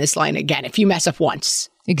back in this line again if you mess up once.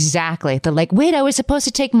 Exactly. They're like, wait, I was supposed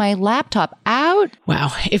to take my laptop out?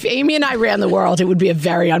 Wow. If Amy and I ran the world, it would be a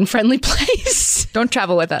very unfriendly place. Don't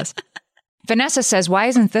travel with us. Vanessa says, why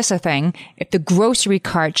isn't this a thing? If the grocery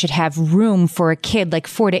cart should have room for a kid like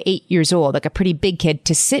 4 to 8 years old, like a pretty big kid,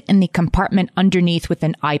 to sit in the compartment underneath with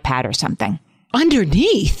an iPad or something.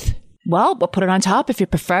 Underneath? Well, we'll put it on top if you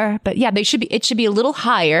prefer. But yeah, it should be a little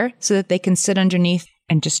higher so that they can sit underneath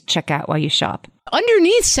and just check out while you shop.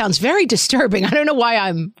 Underneath sounds very disturbing. I don't know why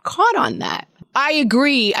I'm caught on that. I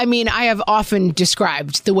agree. I mean, I have often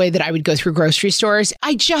described the way that I would go through grocery stores.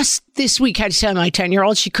 I just this week had to tell my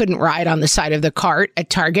 10-year-old she couldn't ride on the side of the cart at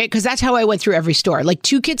Target because that's how I went through every store. Like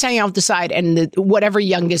 2 kids hanging out the side and the whatever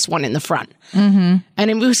youngest one in the front. Mm-hmm. And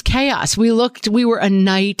it was chaos. We were a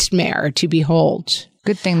nightmare to behold.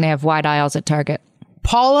 Good thing they have wide aisles at Target.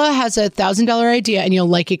 Paula has a $1,000 idea, and you'll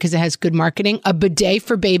like it because it has good marketing. A bidet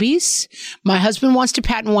for babies. My husband wants to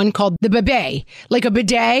patent one called the bebe. Like a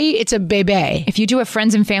bidet, it's a bebe. If you do a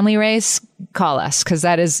friends and family race, call us because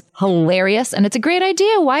that is hilarious and it's a great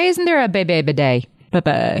idea. Why isn't there a bebe bidet?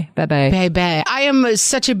 Bebe. I am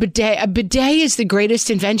such a bidet. A bidet is the greatest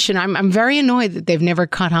invention. I'm very annoyed that they've never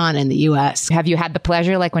caught on in the U.S. Have you had the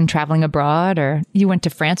pleasure, like when traveling abroad, or you went to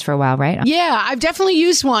France for a while, right? Yeah, I've definitely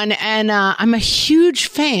used one, and I'm a huge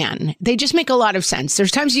fan. They just make a lot of sense. There's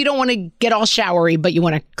times you don't want to get all showery, but you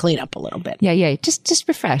want to clean up a little bit. Yeah. Just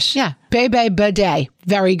refresh. Yeah. Bebe bidet.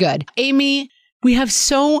 Very good. Amy, we have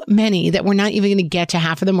so many that we're not even going to get to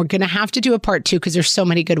half of them. We're going to have to do a part 2 because there's so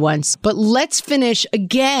many good ones. But let's finish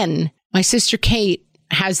again. My sister Kate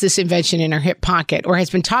has this invention in her hip pocket, or has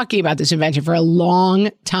been talking about this invention for a long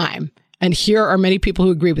time. And here are many people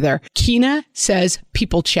who agree with her. Kina says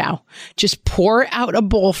people chow. Just pour out a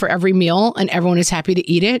bowl for every meal and everyone is happy to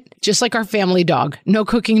eat it. Just like our family dog. No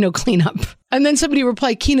cooking, no cleanup. And then somebody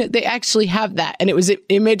replied, Kina, they actually have that. And it was an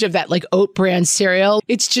image of that like oat brand cereal.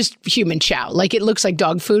 It's just human chow. Like it looks like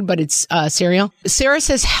dog food, but it's cereal. Sarah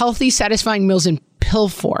says healthy, satisfying meals in pill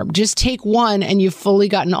form. Just take one and you've fully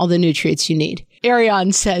gotten all the nutrients you need.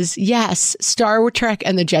 Ariane says, yes, Star Trek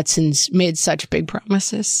and the Jetsons made such big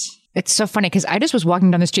promises. It's so funny because I just was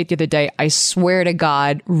walking down the street the other day. I swear to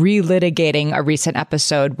God, relitigating a recent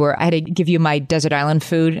episode where I had to give you my desert island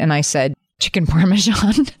food. And I said, Chicken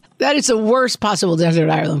parmesan. That is the worst possible desert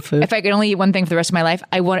island food. If I could only eat one thing for the rest of my life,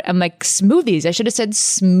 I'm like smoothies. I should have said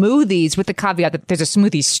smoothies with the caveat that there's a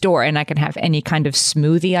smoothie store and I can have any kind of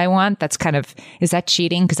smoothie I want. That's kind of, is that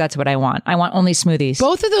cheating? Because that's what I want. I want only smoothies.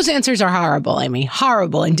 Both of those answers are horrible, Amy.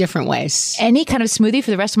 Horrible in different ways. Any kind of smoothie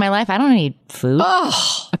for the rest of my life. I don't need food.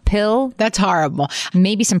 Oh, a pill. That's horrible.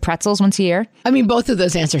 Maybe some pretzels once a year. I mean, both of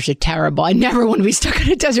those answers are terrible. I never want to be stuck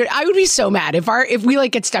on a desert. I would be so mad if we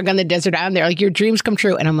like get stuck on the desert island. They're like, your dreams come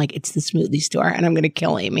true. And I'm like, it's the smoothie store and I'm going to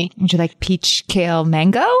kill Amy. Would you like peach, kale,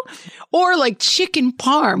 mango? Or like chicken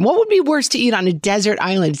parm. What would be worse to eat on a desert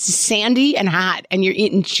island? It's sandy and hot and you're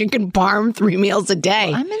eating chicken parm 3 meals a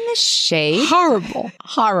day. I'm in the shade. Horrible.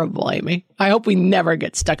 Horrible, Amy. I hope we never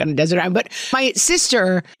get stuck on a desert island. But my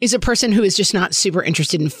sister is a person who is just not super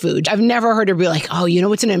interested in food. I've never heard her be like, oh, you know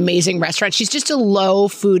what's an amazing restaurant? She's just a low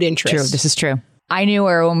food interest. True. This is true. I knew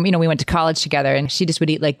her when, we went to college together and she just would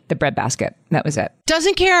eat like the bread basket. That was it.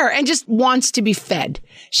 Doesn't care and just wants to be fed.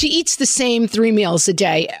 She eats the same 3 meals a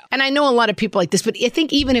day. And I know a lot of people like this, but I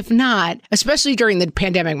think even if not, especially during the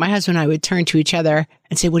pandemic, my husband and I would turn to each other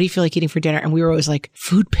and say, what do you feel like eating for dinner? And we were always like,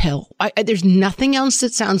 food pill. There's nothing else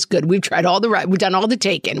that sounds good. We've tried we've done all the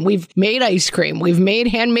taken. We've made ice cream. We've made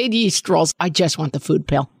handmade yeast rolls. I just want the food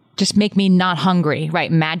pill. Just make me not hungry,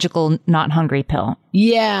 right? Magical not hungry pill.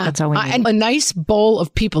 Yeah. That's all we need. And a nice bowl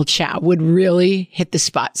of people chow would really hit the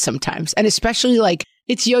spot sometimes. And especially like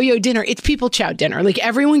it's yo-yo dinner. It's people chow dinner. Like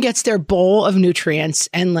everyone gets their bowl of nutrients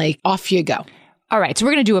and like off you go. All right, so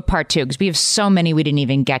we're going to do a part 2 because we have so many we didn't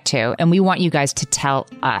even get to. And we want you guys to tell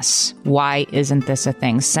us, why isn't this a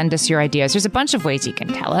thing? Send us your ideas. There's a bunch of ways you can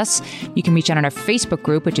tell us. You can reach out on our Facebook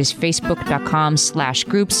group, which is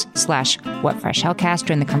facebook.com/groups/whatfreshhellcast.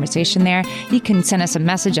 Join the conversation there. You can send us a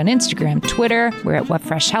message on Instagram, Twitter. We're at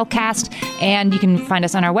whatfreshhellcast. And you can find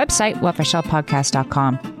us on our website,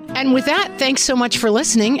 whatfreshhellpodcast.com. And with that, thanks so much for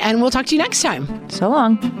listening. And we'll talk to you next time. So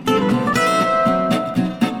long.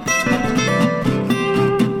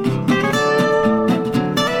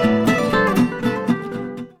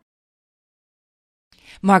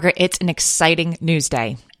 Margaret, it's an exciting news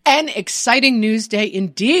day. An exciting news day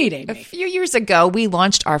indeed, Amy. A few years ago, we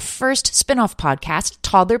launched our first spin-off podcast,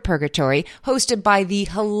 Toddler Purgatory, hosted by the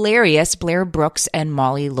hilarious Blair Brooks and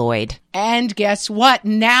Molly Lloyd. And guess what?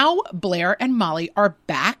 Now Blair and Molly are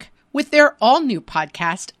back with their all-new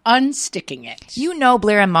podcast, Unsticking It. You know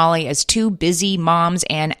Blair and Molly as two busy moms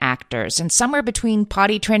and actors, and somewhere between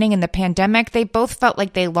potty training and the pandemic, they both felt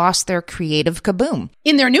like they lost their creative kaboom.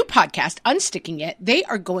 In their new podcast, Unsticking It, they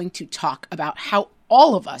are going to talk about how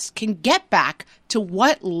all of us can get back to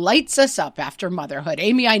what lights us up after motherhood.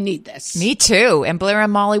 Amy, I need this. Me too. And Blair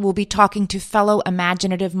and Molly will be talking to fellow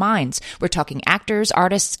imaginative minds. We're talking actors,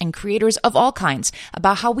 artists, and creators of all kinds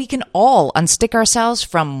about how we can all unstick ourselves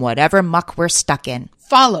from whatever muck we're stuck in.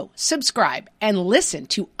 Follow, subscribe, and listen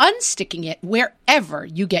to Unsticking It wherever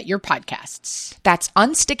you get your podcasts. That's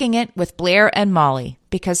Unsticking It with Blair and Molly,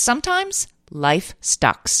 because sometimes life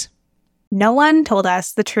sucks. No one told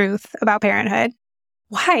us the truth about parenthood.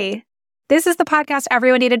 Why? This is the podcast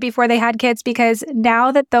everyone needed before they had kids, because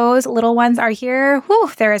now that those little ones are here,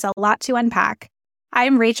 there is a lot to unpack.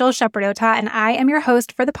 I'm Rachel Shepardota, and I am your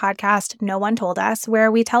host for the podcast No One Told Us,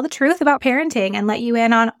 where we tell the truth about parenting and let you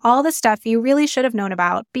in on all the stuff you really should have known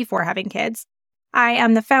about before having kids. I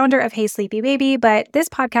am the founder of Hey Sleepy Baby, but this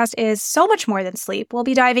podcast is so much more than sleep. We'll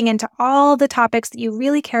be diving into all the topics that you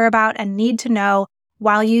really care about and need to know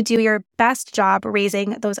while you do your best job raising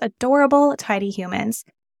those adorable, tiny humans.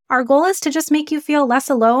 Our goal is to just make you feel less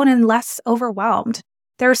alone and less overwhelmed.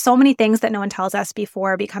 There are so many things that no one tells us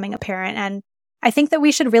before becoming a parent, and I think that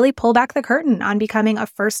we should really pull back the curtain on becoming a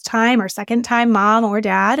first-time or second-time mom or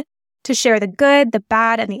dad to share the good, the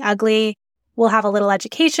bad, and the ugly. We'll have a little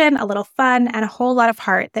education, a little fun, and a whole lot of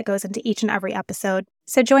heart that goes into each and every episode.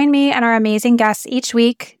 So join me and our amazing guests each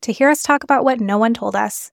week to hear us talk about what no one told us.